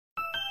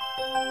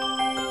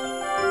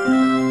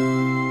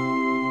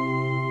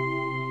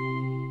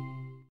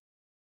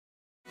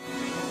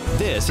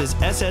This is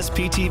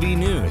SSPTV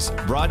News,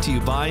 brought to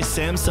you by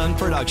Samsung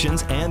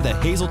Productions and the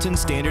Hazleton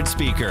Standard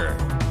Speaker.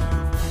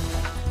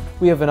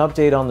 We have an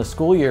update on the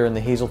school year in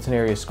the Hazleton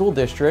Area School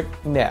District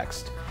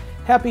next.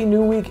 Happy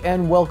New Week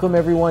and welcome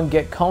everyone.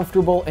 Get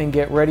comfortable and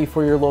get ready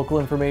for your local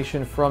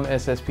information from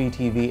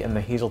SSPTV and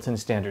the Hazleton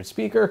Standard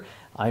Speaker.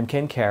 I'm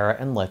Ken Cara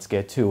and let's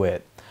get to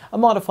it. A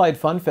modified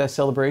Fun Fest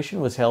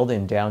celebration was held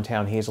in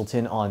downtown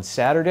Hazleton on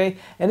Saturday,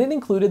 and it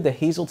included the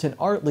Hazleton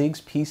Art League's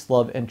Peace,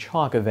 Love, and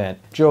Chalk event.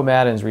 Joe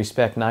Madden's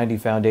Respect 90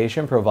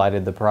 Foundation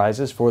provided the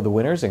prizes for the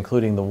winners,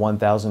 including the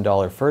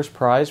 $1,000 first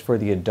prize for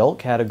the adult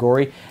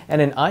category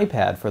and an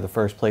iPad for the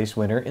first place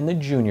winner in the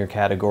junior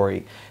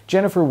category.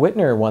 Jennifer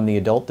Whitner won the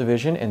adult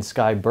division and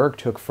Sky Burke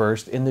took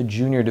first in the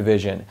junior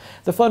division.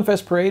 The Fun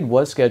Fest parade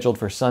was scheduled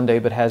for Sunday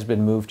but has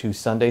been moved to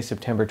Sunday,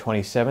 September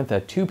 27th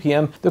at 2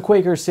 p.m. The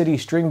Quaker City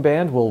String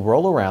Band will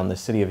roll around the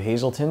city of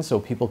Hazleton so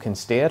people can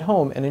stay at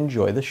home and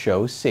enjoy the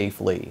show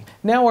safely.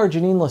 Now our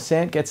Janine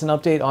Lassant gets an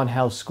update on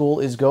how school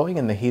is going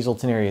in the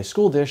Hazleton Area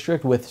School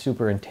District with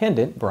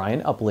Superintendent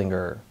Brian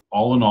Uplinger.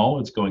 All in all,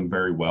 it's going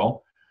very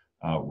well.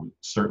 We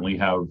certainly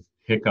have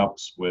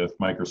hiccups with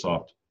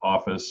Microsoft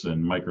Office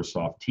and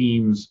Microsoft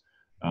Teams.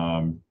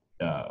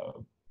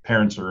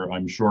 Parents are,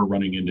 I'm sure,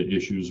 running into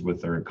issues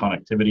with their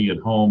connectivity at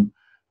home.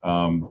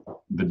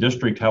 The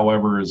district,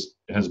 however,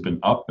 has been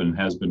up and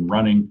has been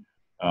running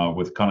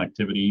with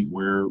connectivity.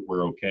 We're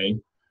okay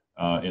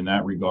in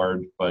that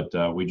regard,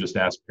 but we just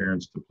ask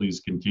parents to please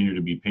continue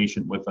to be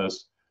patient with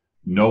us.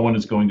 No one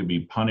is going to be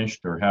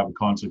punished or have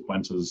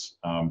consequences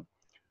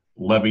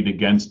levied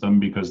against them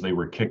because they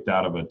were kicked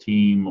out of a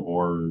team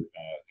or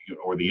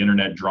the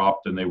internet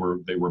dropped and they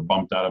were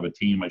bumped out of a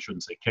team. I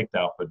shouldn't say kicked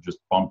out, but just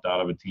bumped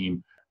out of a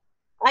team.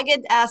 I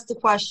get asked the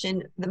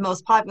question, the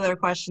most popular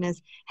question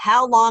is,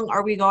 how long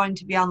are we going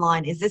to be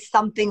online? Is this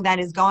something that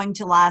is going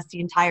to last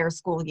the entire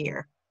school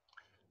year?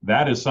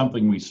 That is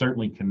something we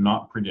certainly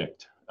cannot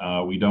predict.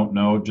 We don't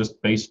know,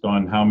 just based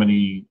on how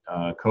many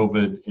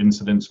COVID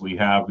incidents we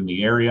have in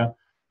the area.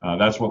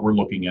 That's what we're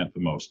looking at the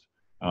most,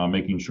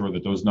 making sure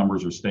that those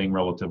numbers are staying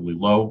relatively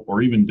low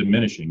or even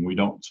diminishing. We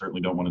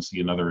certainly don't want to see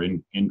another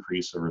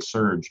increase or a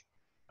surge.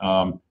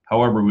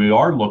 However, we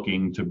are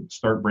looking to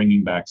start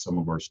bringing back some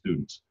of our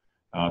students.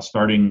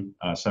 Starting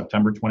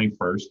September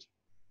 21st,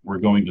 we're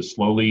going to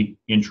slowly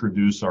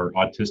introduce our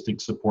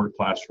autistic support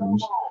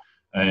classrooms.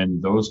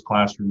 And those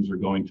classrooms are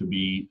going to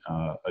be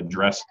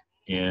addressed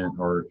in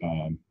or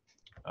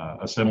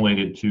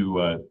assimilated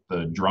to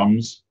the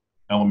Drums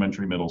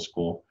Elementary Middle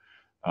School.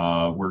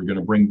 We're going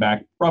to bring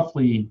back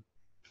roughly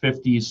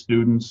 50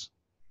 students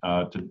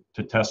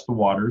to test the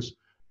waters.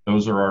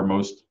 Those are our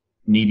most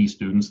needy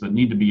students that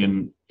need to be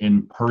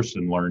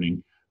in-person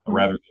learning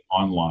rather than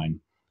online.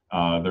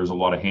 There's a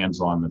lot of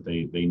hands-on that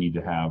they need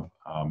to have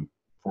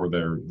for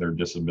their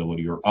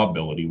disability or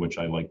ability, which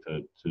I like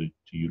to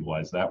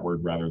utilize that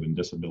word rather than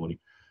disability.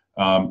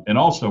 And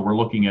also we're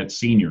looking at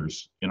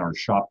seniors in our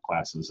shop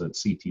classes at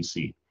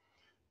CTC.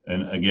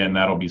 And again,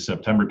 that'll be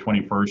September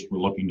 21st. We're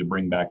looking to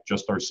bring back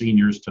just our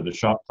seniors to the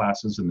shop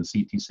classes in the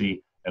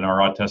CTC and our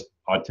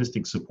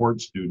autistic support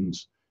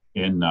students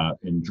in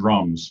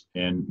Drums.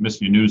 And Ms.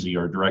 Yanuzzi,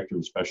 our Director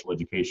of Special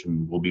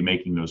Education, will be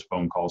making those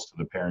phone calls to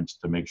the parents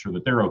to make sure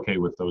that they're okay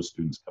with those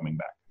students coming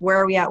back. Where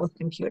are we at with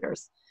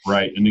computers?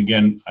 Right, and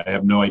again, I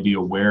have no idea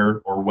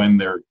where or when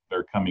they're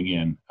coming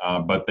in,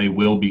 but they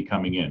will be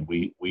coming in.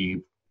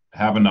 We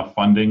have enough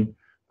funding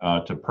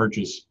to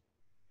purchase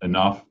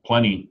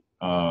plenty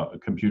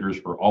computers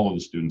for all of the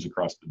students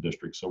across the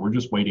district. So we're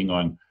just waiting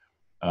on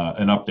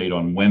an update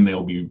on when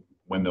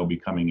they'll be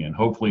coming in.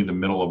 Hopefully the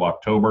middle of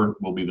October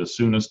will be the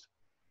soonest.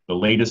 The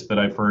latest that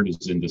I've heard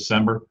is in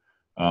December,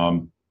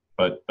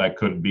 but that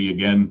could be,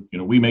 again,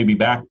 we may be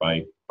back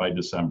by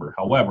December.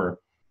 However,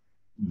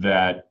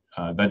 that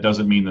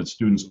doesn't mean that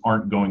students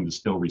aren't going to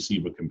still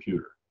receive a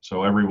computer.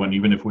 So everyone,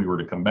 even if we were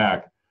to come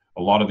back,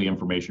 a lot of the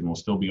information will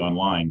still be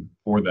online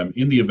for them.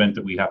 In the event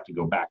that we have to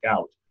go back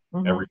out,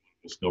 everyone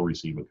will still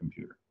receive a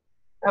computer.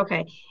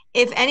 Okay.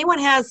 If anyone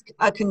has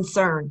a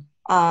concern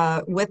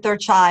with their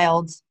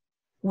child,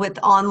 with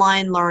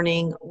online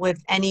learning,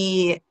 with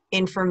any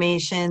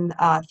information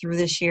through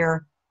this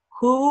year,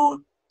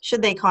 who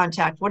should they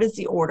contact? What is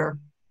the order?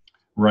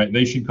 Right,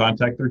 they should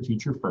contact their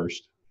teacher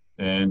first.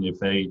 And if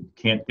they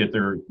can't get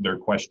their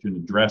question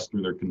addressed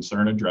or their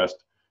concern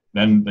addressed,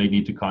 then they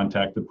need to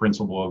contact the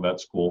principal of that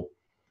school.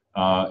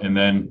 And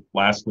then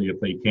lastly, if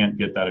they can't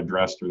get that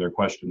addressed or their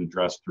question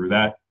addressed through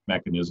that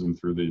mechanism,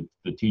 through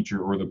the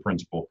teacher or the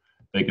principal,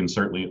 they can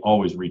certainly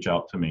always reach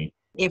out to me.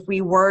 If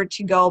we were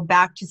to go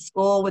back to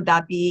school, would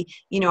that be,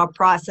 a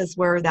process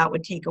where that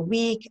would take a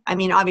week? I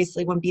mean,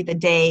 obviously it wouldn't be the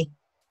day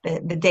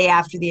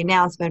after the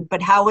announcement,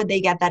 but how would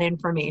they get that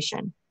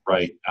information?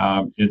 Right.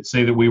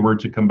 Say that we were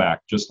to come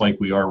back, just like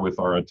we are with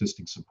our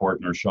autistic support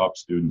and our shop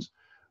students.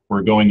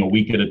 We're going a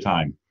week at a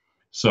time.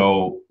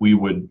 So we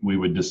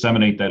would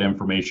disseminate that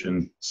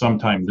information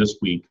sometime this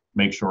week,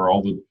 make sure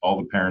all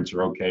the parents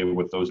are okay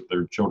with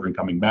their children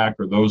coming back,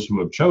 or those who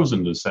have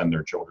chosen to send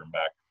their children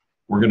back.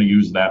 We're going to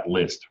use that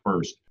list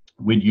first.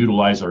 We'd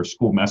utilize our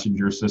school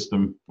messenger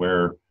system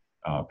where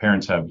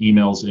parents have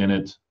emails in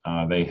it.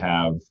 They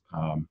have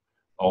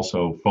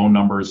also phone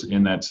numbers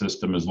in that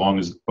system. As long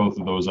as both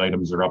of those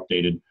items are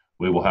updated,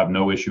 we will have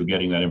no issue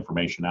getting that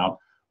information out.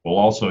 We'll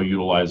also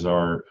utilize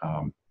our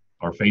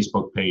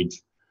Facebook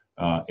page,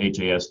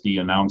 HASD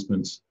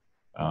announcements.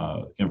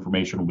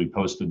 Information will be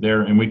posted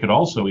there, and we could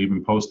also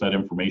even post that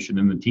information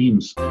in the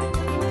Teams.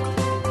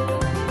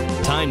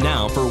 Time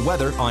now for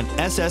weather on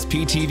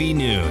SSPTV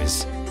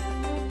News.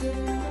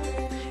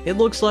 It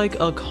looks like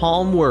a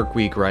calm work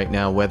week right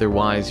now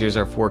weather-wise. Here's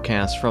our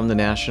forecast from the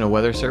National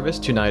Weather Service.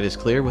 Tonight is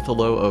clear with a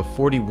low of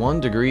 41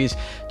 degrees.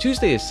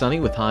 Tuesday is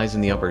sunny with highs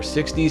in the upper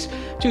 60s.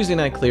 Tuesday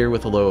night clear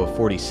with a low of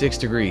 46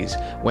 degrees.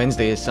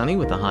 Wednesday is sunny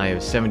with a high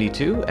of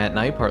 72. At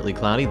night partly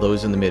cloudy,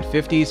 lows in the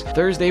mid-50s.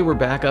 Thursday we're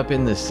back up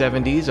in the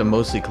 70s, a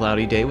mostly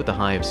cloudy day with a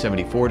high of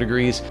 74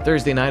 degrees.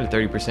 Thursday night a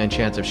 30%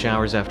 chance of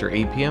showers after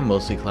 8 p.m.,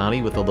 mostly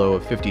cloudy with a low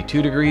of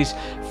 52 degrees.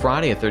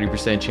 Friday a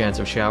 30% chance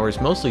of showers,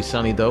 mostly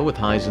sunny though with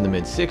highs in the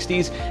mid-60s.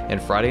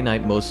 And Friday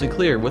night mostly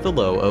clear with a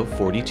low of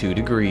 42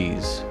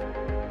 degrees.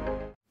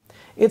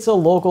 It's a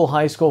local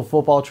high school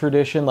football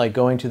tradition like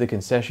going to the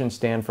concession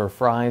stand for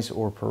fries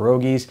or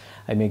pierogies.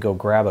 I may go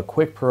grab a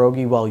quick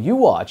pierogi while you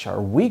watch our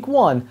Week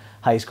 1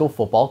 high school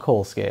football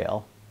coal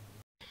scale.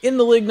 In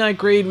the Lignite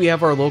grade, we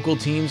have our local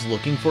teams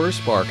looking for a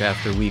spark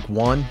after Week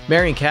 1.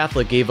 Marion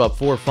Catholic gave up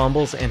 4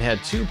 fumbles and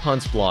had 2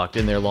 punts blocked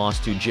in their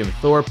loss to Jim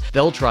Thorpe.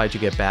 They'll try to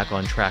get back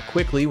on track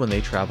quickly when they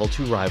travel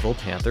to rival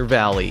Panther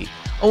Valley.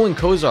 Owen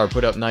Kozar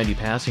put up 90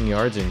 passing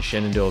yards in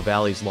Shenandoah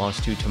Valley's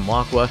loss to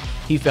Tamaqua.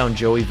 He found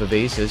Joey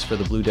Vivacis for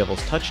the Blue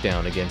Devils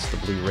touchdown against the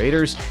Blue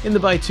Raiders. In the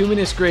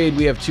bituminous grade,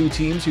 we have 2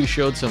 teams who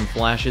showed some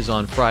flashes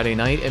on Friday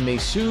night and may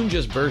soon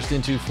just burst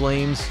into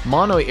flames.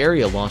 Monoy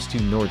area lost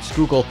to Nord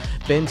Schuylkill.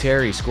 Ben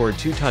Terry scored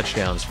 2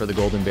 touchdowns for the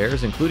Golden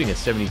Bears, including a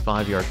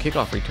 75-yard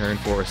kickoff return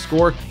for a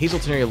score.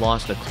 Hazelton area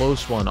lost a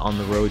close one on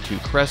the road to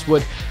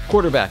Crestwood.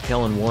 Quarterback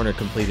Kellen Warner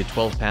completed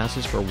 12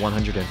 passes for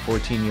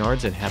 114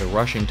 yards and had a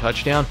rushing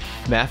touchdown.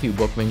 Matthew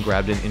Bookman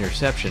grabbed an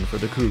interception for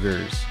the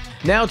Cougars.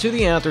 Now to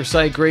the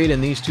anthracite grade,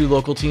 and these 2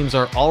 local teams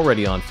are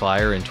already on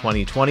fire in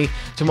 2020.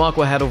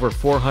 Tamaqua had over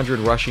 400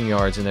 rushing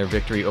yards in their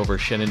victory over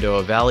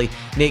Shenandoah Valley.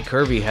 Nate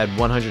Kirby had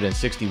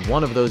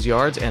 161 of those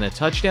yards and a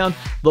touchdown.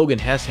 Logan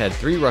Hess had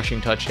 3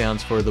 rushing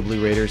touchdowns for the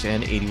Blue Raiders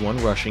and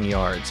 81 rushing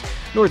yards.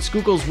 North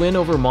Schuylkill's win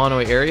over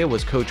Monoy area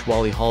was Coach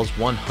Wally Hall's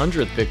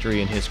 100th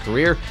victory in his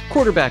career.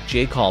 Quarterback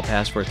Jake Hall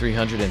passed for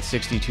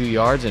 362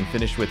 yards and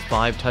finished with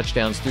 5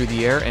 touchdowns through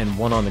the air and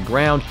 1 on the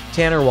ground.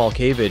 Tanner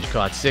Walkavage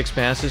caught 6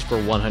 passes for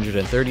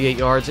 138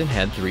 yards and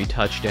had 3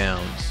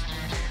 touchdowns.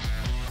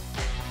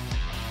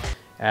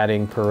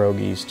 Adding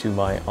pierogies to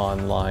my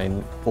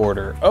online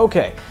order.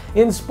 Okay,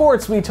 in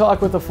sports we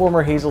talk with a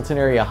former Hazelton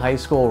area high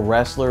school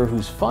wrestler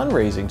who's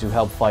fundraising to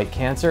help fight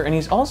cancer, and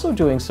he's also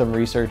doing some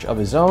research of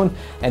his own.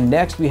 And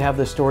next we have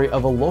the story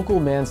of a local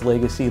man's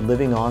legacy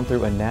living on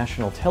through a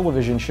national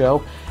television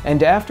show.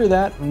 And after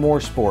that, more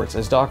sports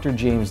as Dr.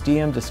 James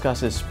Diem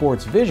discusses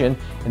sports vision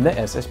in the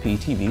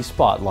SSPTV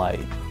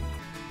Spotlight.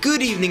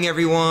 Good evening,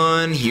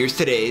 everyone. Here's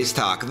today's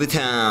Talk of the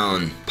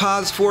Town.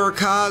 Pause for a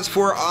Cause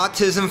for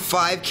Autism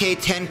 5K,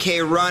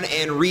 10K Run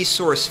and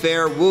Resource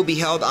Fair will be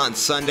held on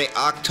Sunday,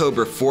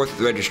 October 4th,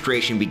 with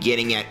registration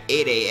beginning at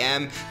 8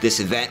 a.m. This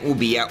event will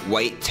be at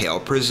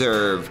Whitetail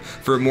Preserve.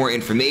 For more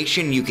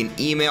information, you can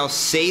email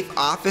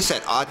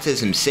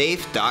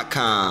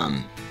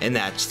safeoffice@autismsafe.com. And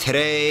that's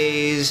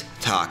today's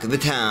Talk of the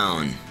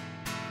Town.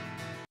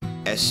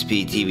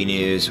 SSPTV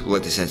News would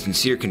like to send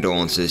sincere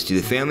condolences to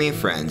the family and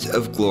friends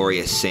of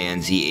Gloria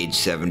Sanzi, age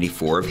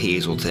 74, of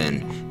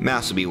Hazelton.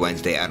 Mass will be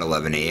Wednesday at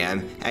 11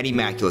 a.m. at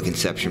Immaculate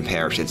Conception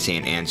Parish at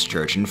St. Anne's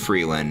Church in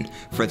Freeland.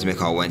 Friends may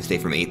call Wednesday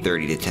from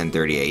 8:30 to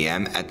 10:30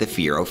 a.m. at the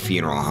Fierro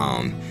Funeral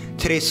Home.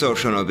 Today's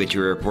social and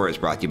obituary report is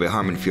brought to you by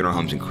Harmon Funeral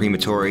Homes and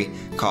Crematory.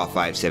 Call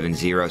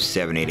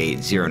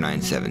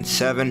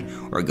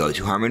 570-788-0977 or go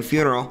to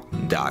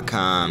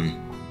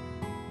harmonfuneral.com.